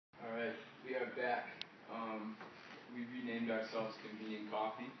got it back. We renamed ourselves Convenient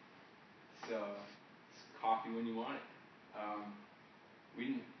Coffee. So it's coffee when you want it. We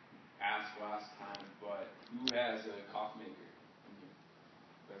didn't ask last time, but who has a coffee maker in here?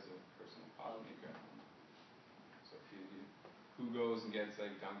 Who has a personal coffee maker at home? So a few of you. Who goes and gets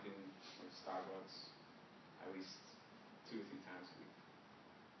like Dunkin' or Starbucks at least 2 or 3 times a week?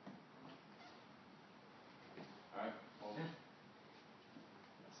 Alright, well,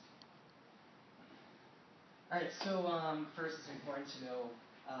 Alright, so first it's important to know,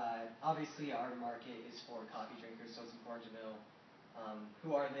 obviously our market is for coffee drinkers, so it's important to know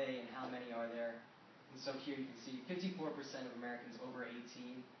who are they and how many are there. And so here you can see 54% of Americans over 18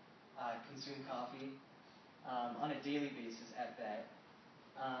 consume coffee on a daily basis at that,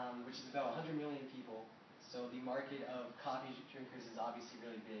 which is about 100 million people. So the market of coffee drinkers is obviously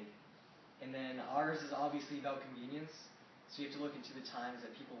really big. And then ours is obviously about convenience, so you have to look into the times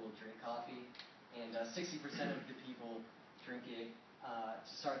that people will drink coffee. And 60% of the people drink it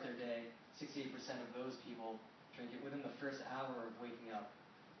to start their day. 68% of those people drink it within the first hour of waking up.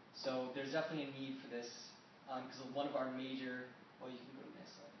 So there's definitely a need for this, because one of our major, well, you can go to the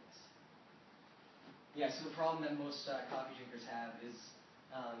next slide, I guess. Yeah, so the problem that most coffee drinkers have is,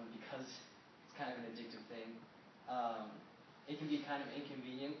 because it's kind of an addictive thing, it can be kind of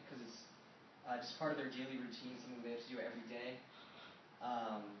inconvenient because it's just part of their daily routine, something they have to do every day.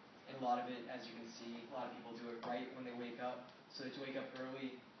 And a lot of it, as you can see, a lot of people do it right when they wake up. So they have to wake up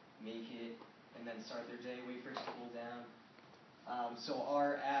early, make it, and then start their day, wait for it to cool down. So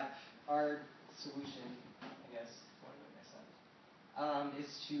our app, our solution, I guess,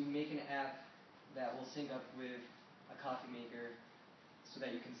 is to make an app that will sync up with a coffee maker so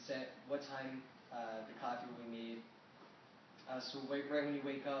that you can set what time the coffee will be made. So right when you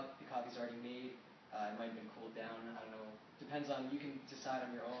wake up, the coffee's already made. It might have been cooled down, I don't know. Depends on, you can decide on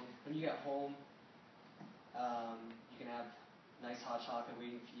your own. When you get home, you can have nice hot chocolate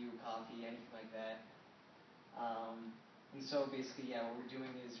waiting for you, coffee, anything like that. And so basically, yeah, what we're doing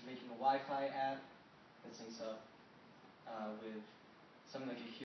is making a Wi-Fi app that syncs up with something like a